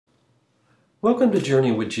Welcome to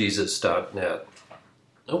JourneyWithJesus.net,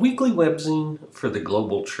 a weekly webzine for the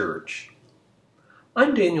global church.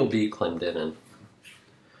 I'm Daniel B. Clendenin.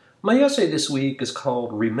 My essay this week is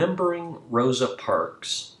called Remembering Rosa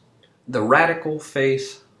Parks, the Radical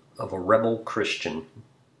Faith of a Rebel Christian.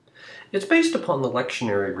 It's based upon the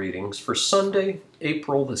lectionary readings for Sunday,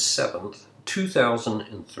 April the 7th,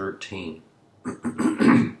 2013.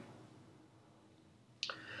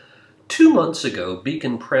 2 months ago,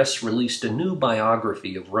 Beacon Press released a new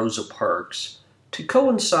biography of Rosa Parks to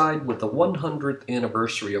coincide with the 100th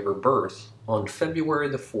anniversary of her birth on February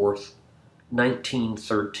the 4th,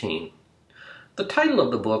 1913. The title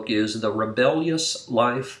of the book is The Rebellious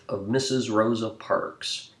Life of Mrs. Rosa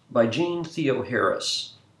Parks by Jean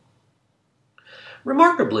Theoharis.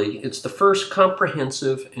 Remarkably, it's the first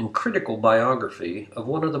comprehensive and critical biography of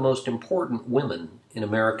one of the most important women in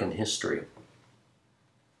American history.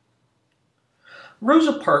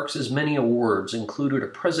 Rosa Parks' many awards included a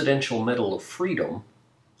Presidential Medal of Freedom,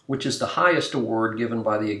 which is the highest award given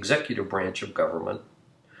by the executive branch of government,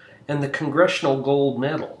 and the Congressional Gold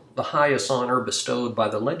Medal, the highest honor bestowed by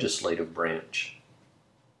the legislative branch.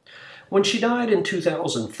 When she died in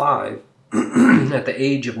 2005, at the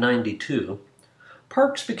age of 92,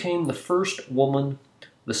 Parks became the first woman,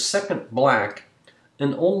 the second black,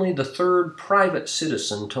 and only the third private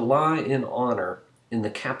citizen to lie in honor in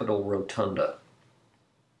the Capitol Rotunda.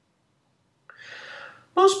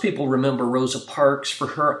 Most people remember Rosa Parks for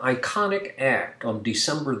her iconic act on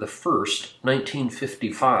December the 1st,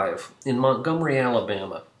 1955, in Montgomery,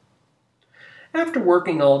 Alabama. After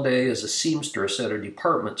working all day as a seamstress at a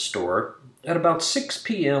department store, at about 6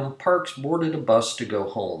 p.m., Parks boarded a bus to go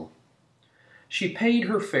home. She paid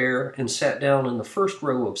her fare and sat down in the first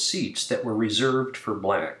row of seats that were reserved for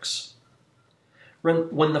blacks.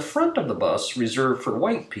 When the front of the bus, reserved for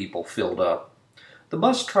white people, filled up, the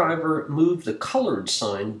bus driver moved the colored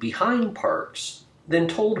sign behind Parks, then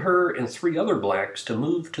told her and 3 other blacks to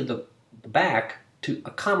move to the back to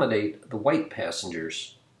accommodate the white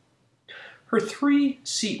passengers. Her 3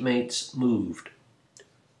 seatmates moved.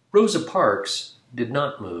 Rosa Parks did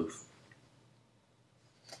not move.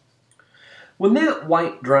 When that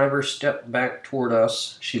white driver stepped back toward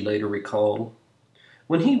us, she later recalled,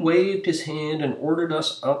 when he waved his hand and ordered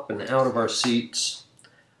us up and out of our seats,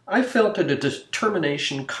 I felt a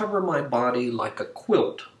determination cover my body like a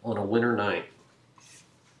quilt on a winter night.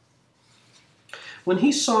 When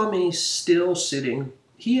he saw me still sitting,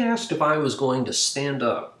 he asked if I was going to stand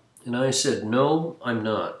up, and I said, "No, I'm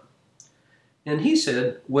not." And he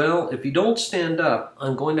said, "Well, if you don't stand up,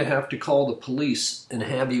 I'm going to have to call the police and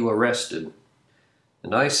have you arrested."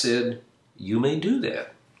 And I said, "You may do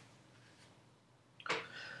that."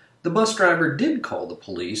 The bus driver did call the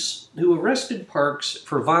police, who arrested Parks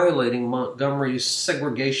for violating Montgomery's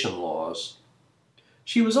segregation laws.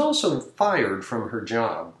 She was also fired from her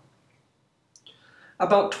job.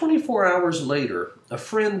 About 24 hours later, a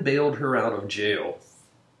friend bailed her out of jail.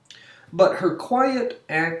 But her quiet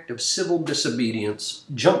act of civil disobedience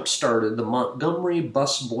jump-started the Montgomery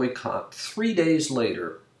bus boycott 3 days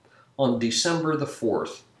later, on December the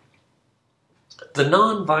 4th. The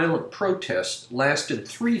nonviolent protest lasted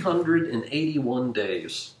 381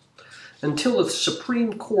 days, until the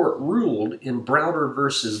Supreme Court ruled in Browder v.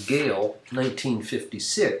 Gale,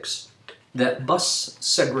 1956, that bus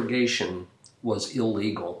segregation was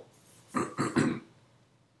illegal.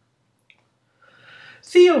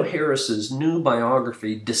 Theoharis's new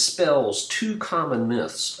biography dispels 2 common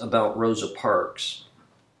myths about Rosa Parks.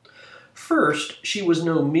 First, she was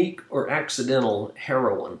no meek or accidental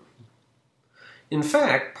heroine. In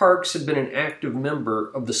fact, Parks had been an active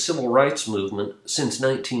member of the civil rights movement since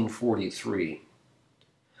 1943.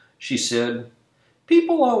 She said,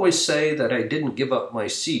 "People always say that I didn't give up my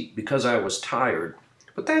seat because I was tired,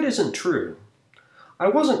 but that isn't true. I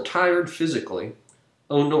wasn't tired physically,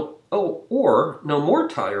 or no more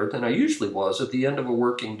tired than I usually was at the end of a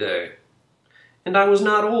working day. And I was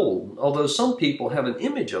not old, although some people have an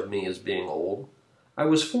image of me as being old. I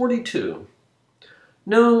was 42.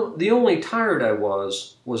 No, the only tired I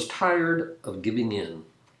was tired of giving in."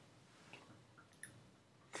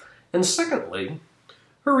 And secondly,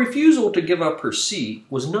 her refusal to give up her seat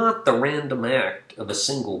was not the random act of a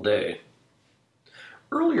single day.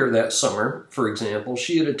 Earlier that summer, for example,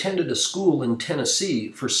 she had attended a school in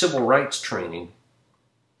Tennessee for civil rights training.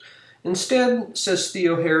 Instead, says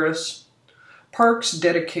Theoharis, Parks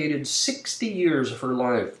dedicated 60 years of her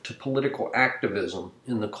life to political activism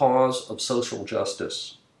in the cause of social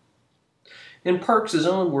justice. In Parks'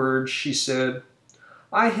 own words, she said,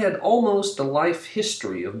 "I had almost a life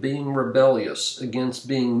history of being rebellious against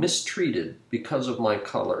being mistreated because of my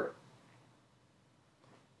color."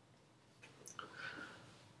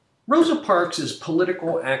 Rosa Parks'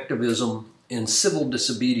 political activism and civil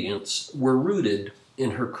disobedience were rooted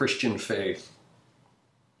in her Christian faith.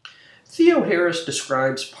 Theo Harris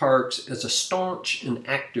describes Parks as a staunch and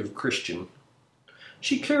active Christian.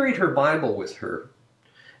 She carried her Bible with her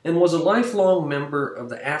and was a lifelong member of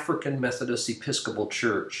the African Methodist Episcopal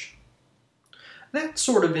Church. "That's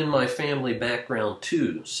sort of in my family background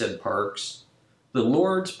too," said Parks. "The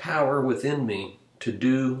Lord's power within me to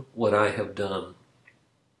do what I have done."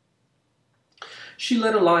 She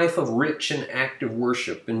led a life of rich and active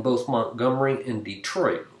worship in both Montgomery and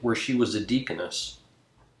Detroit, where she was a deaconess.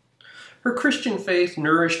 Her Christian faith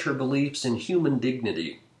nourished her beliefs in human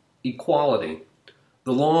dignity, equality,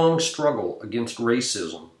 the long struggle against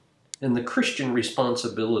racism, and the Christian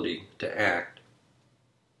responsibility to act.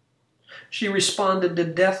 She responded to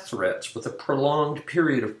death threats with a prolonged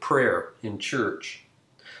period of prayer in church,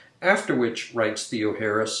 after which, writes Theo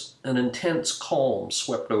Harris, an intense calm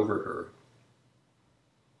swept over her.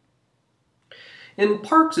 In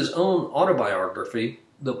Parks' own autobiography,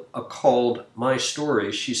 called My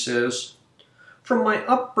Story, she says, "From my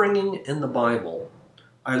upbringing in the Bible,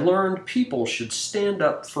 I learned people should stand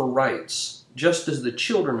up for rights, just as the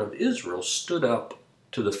children of Israel stood up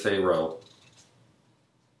to the Pharaoh."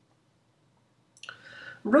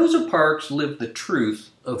 Rosa Parks lived the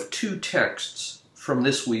truth of two texts from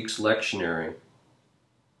this week's lectionary.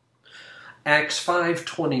 Acts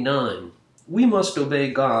 5:29, "We must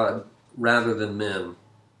obey God rather than men."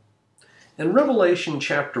 And Revelation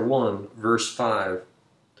chapter 1, verse 5,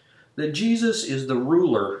 that Jesus is the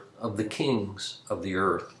ruler of the kings of the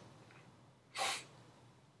earth.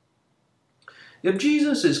 If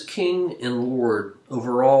Jesus is king and lord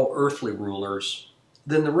over all earthly rulers,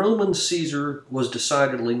 then the Roman Caesar was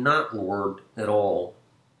decidedly not lord at all,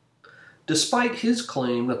 despite his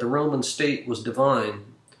claim that the Roman state was divine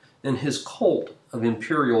and his cult of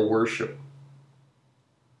imperial worship.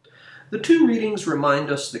 The two readings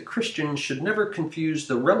remind us that Christians should never confuse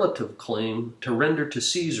the relative claim to render to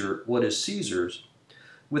Caesar what is Caesar's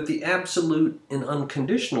with the absolute and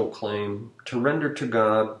unconditional claim to render to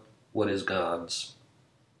God what is God's.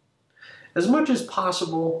 "As much as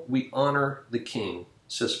possible, we honor the king,"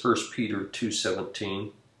 says 1 Peter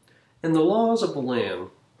 2:17, "and the laws of the land.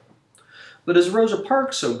 But as Rosa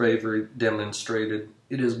Parks so bravely demonstrated,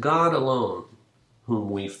 it is God alone whom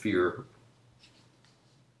we fear."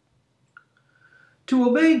 "To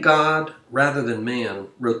obey God rather than man,"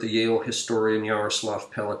 wrote the Yale historian Yaroslav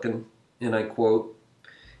Pelikan, and I quote,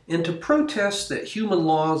 "and to protest that human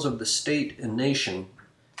laws of the state and nation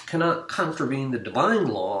cannot contravene the divine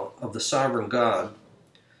law of the sovereign God,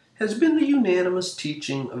 has been the unanimous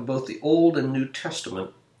teaching of both the Old and New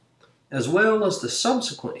Testament, as well as the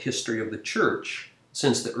subsequent history of the Church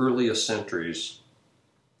since the earliest centuries.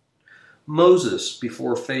 Moses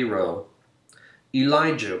before Pharaoh,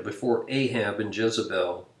 Elijah before Ahab and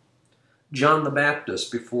Jezebel, John the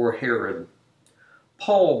Baptist before Herod,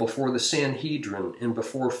 Paul before the Sanhedrin and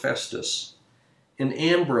before Festus, and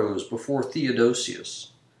Ambrose before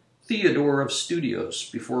Theodosius, Theodore of Studios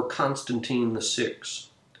before Constantine VI,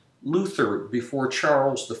 Luther before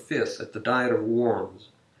Charles V at the Diet of Worms,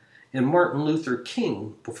 and Martin Luther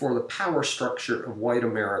King before the power structure of white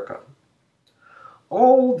America.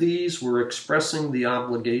 All these were expressing the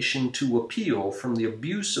obligation to appeal from the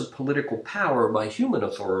abuse of political power by human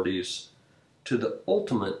authorities to the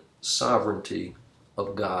ultimate sovereignty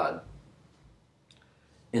of God."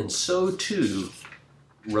 And so too,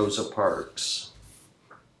 Rosa Parks.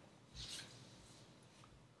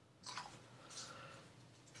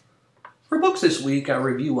 For books this week, I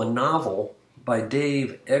review a novel by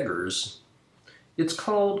Dave Eggers. It's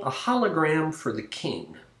called A Hologram for the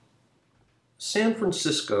King. San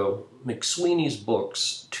Francisco, McSweeney's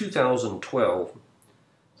Books, 2012,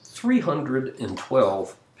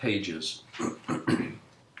 312 pages.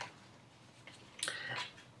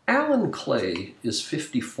 Alan Clay is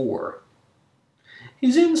 54.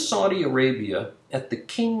 He's in Saudi Arabia at the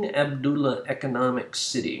King Abdullah Economic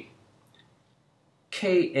City,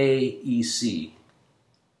 KAEC,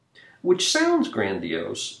 which sounds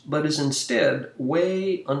grandiose, but is instead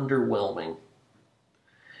way underwhelming.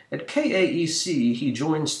 At KAEC, he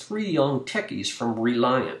joins 3 young techies from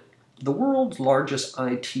Reliant, the world's largest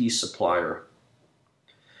IT supplier.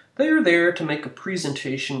 They are there to make a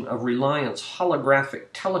presentation of Reliant's holographic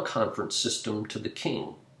teleconference system to the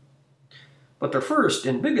king. But their first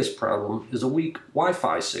and biggest problem is a weak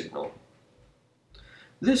Wi-Fi signal.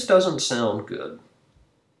 This doesn't sound good.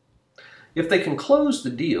 If they can close the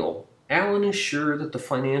deal, Alan is sure that the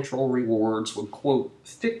financial rewards would, quote,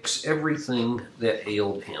 fix everything that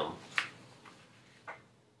ailed him.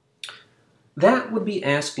 That would be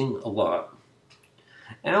asking a lot.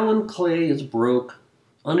 Alan Clay is broke,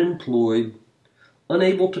 unemployed,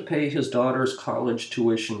 unable to pay his daughter's college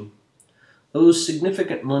tuition, owes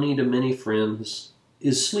significant money to many friends,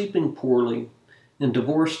 is sleeping poorly, and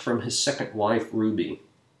divorced from his second wife, Ruby.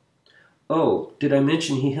 Oh, did I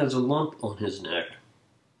mention he has a lump on his neck?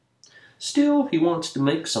 Still, he wants to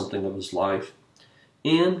make something of his life,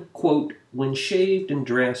 and, quote, when shaved and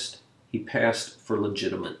dressed, he passed for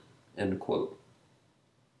legitimate, end quote.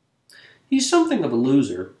 He's something of a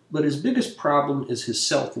loser, but his biggest problem is his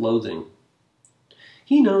self-loathing.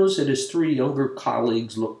 He knows that his three younger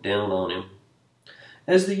colleagues look down on him.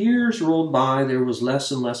 As the years rolled by, there was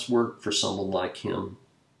less and less work for someone like him.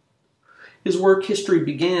 His work history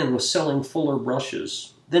began with selling Fuller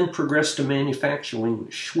brushes, then progressed to manufacturing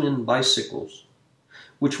Schwinn bicycles,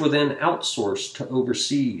 which were then outsourced to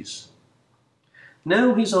overseas.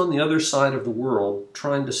 Now he's on the other side of the world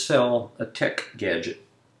trying to sell a tech gadget.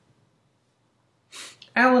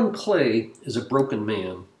 Alan Clay is a broken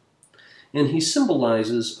man, and he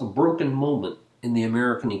symbolizes a broken moment in the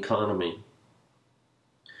American economy.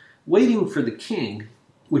 Waiting for the king,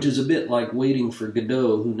 which is a bit like waiting for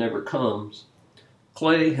Godot who never comes,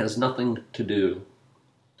 Clay has nothing to do.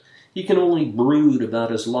 He can only brood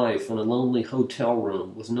about his life in a lonely hotel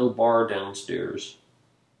room with no bar downstairs.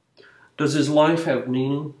 Does his life have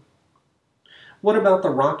meaning? What about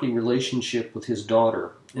the rocky relationship with his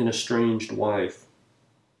daughter and estranged wife?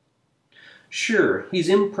 Sure, he's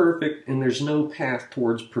imperfect and there's no path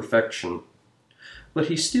towards perfection, but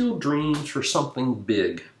he still dreams for something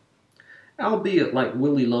big, albeit like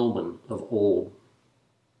Willy Loman of old.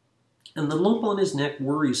 And the lump on his neck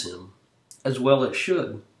worries him, as well it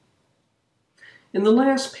should. In the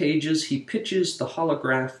last pages, he pitches the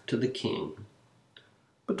holograph to the king.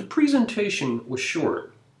 But the presentation was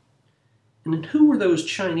short. And who were those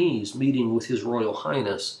Chinese meeting with His Royal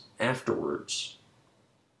Highness afterwards?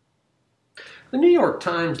 The New York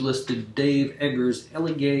Times listed Dave Eggers'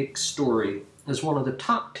 elegiac story as one of the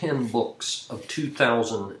top 10 books of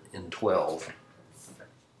 2012.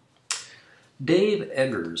 Dave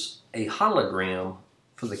Eggers, A Hologram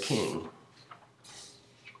for the King.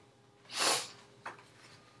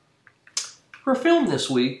 For a film this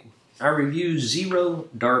week, I review Zero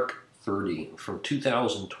Dark 30 from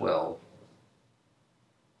 2012.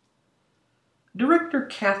 Director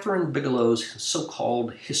Kathryn Bigelow's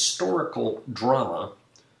so-called historical drama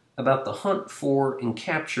about the hunt for and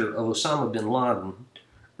capture of Osama bin Laden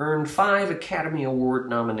earned 5 Academy Award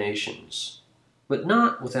nominations, but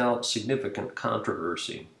not without significant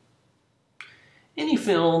controversy. Any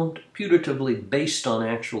film putatively based on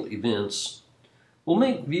actual events will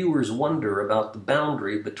make viewers wonder about the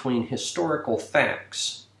boundary between historical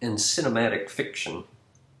facts and cinematic fiction.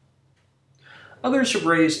 Others have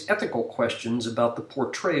raised ethical questions about the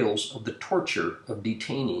portrayals of the torture of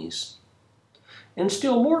detainees. And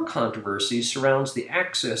still more controversy surrounds the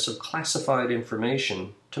access of classified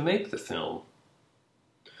information to make the film.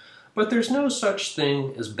 But there's no such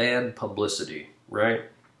thing as bad publicity, right?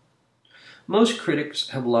 Most critics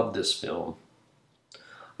have loved this film.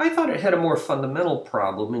 I thought it had a more fundamental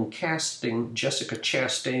problem in casting Jessica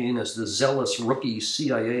Chastain as the zealous rookie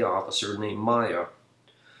CIA officer named Maya,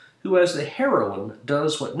 who as the heroine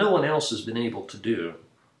does what no one else has been able to do.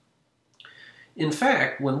 In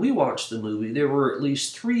fact, when we watched the movie, there were at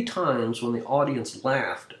least 3 times when the audience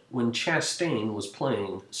laughed when Chastain was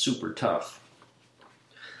playing super tough.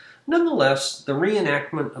 Nonetheless, the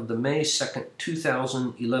reenactment of the May 2nd,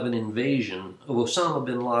 2011 invasion of Osama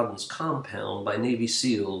bin Laden's compound by Navy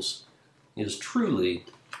SEALs is truly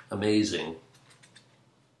amazing.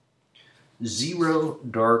 Zero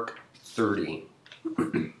Dark 30.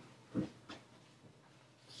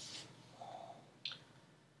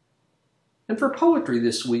 And for poetry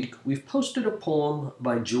this week, we've posted a poem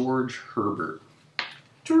by George Herbert.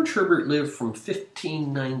 George Herbert lived from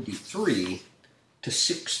 1593 to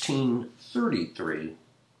 1633.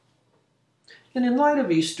 And in light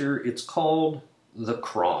of Easter, it's called The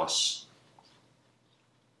Cross.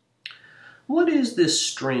 What is this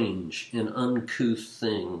strange and uncouth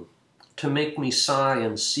thing to make me sigh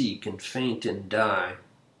and seek and faint and die,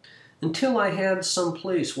 until I had some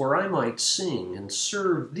place where I might sing and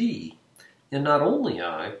serve thee, and not only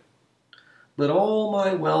I, but all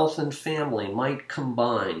my wealth and family might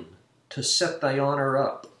combine to set thy honor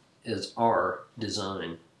up as our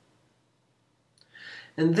design.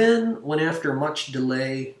 And then, when after much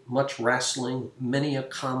delay, much wrestling, many a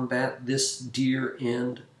combat, this dear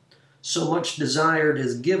end, so much desired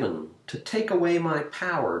is given to take away my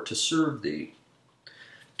power to serve thee,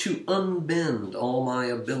 to unbend all my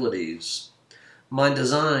abilities, my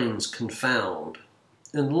designs confound,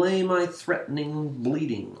 and lay my threatening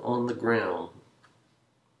bleeding on the ground.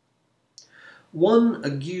 One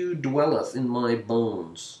ague dwelleth in my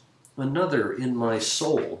bones, another in my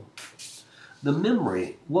soul. The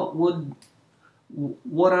memory, what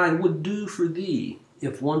I would do for thee,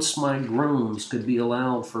 if once my groans could be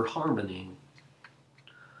allowed for harmony.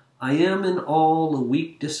 I am in all a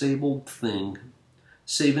weak disabled thing,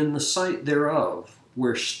 save in the sight thereof,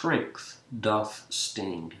 where strength doth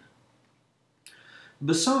sting.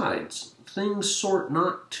 Besides, things sort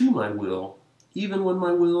not to my will, even when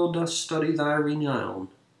my will doth study thy renown.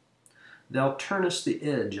 Thou turnest the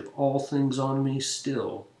edge of all things on me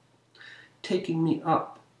still, taking me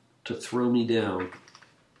up to throw me down.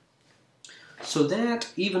 So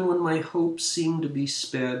that, even when my hopes seem to be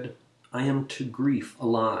sped, I am to grief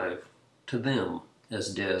alive, to them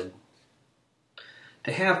as dead.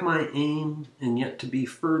 To have my aim, and yet to be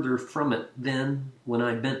further from it than when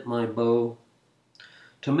I bent my bow,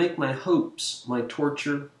 to make my hopes my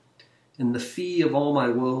torture, and the fee of all my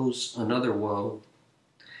woes another woe,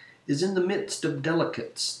 is in the midst of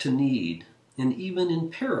delicates to need, and even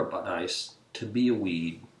in paradise to be a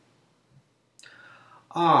weed.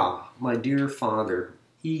 Ah, my dear Father,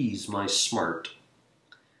 ease my smart.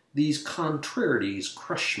 These contrarieties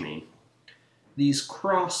crush me. These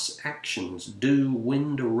cross actions do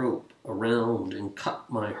wind a rope around and cut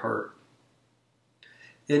my heart.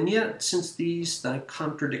 And yet, since these thy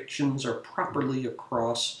contradictions are properly a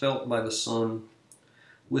cross felt by the sun,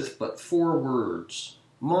 with but 4 words,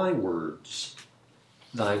 my words,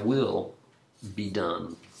 thy will be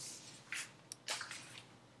done.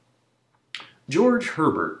 George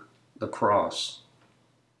Herbert, The Cross.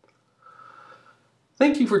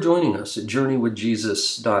 Thank you for joining us at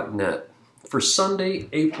JourneyWithJesus.net for Sunday,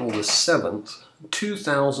 April the 7th,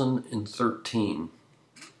 2013.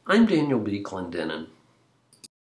 I'm Daniel B. Clendenin.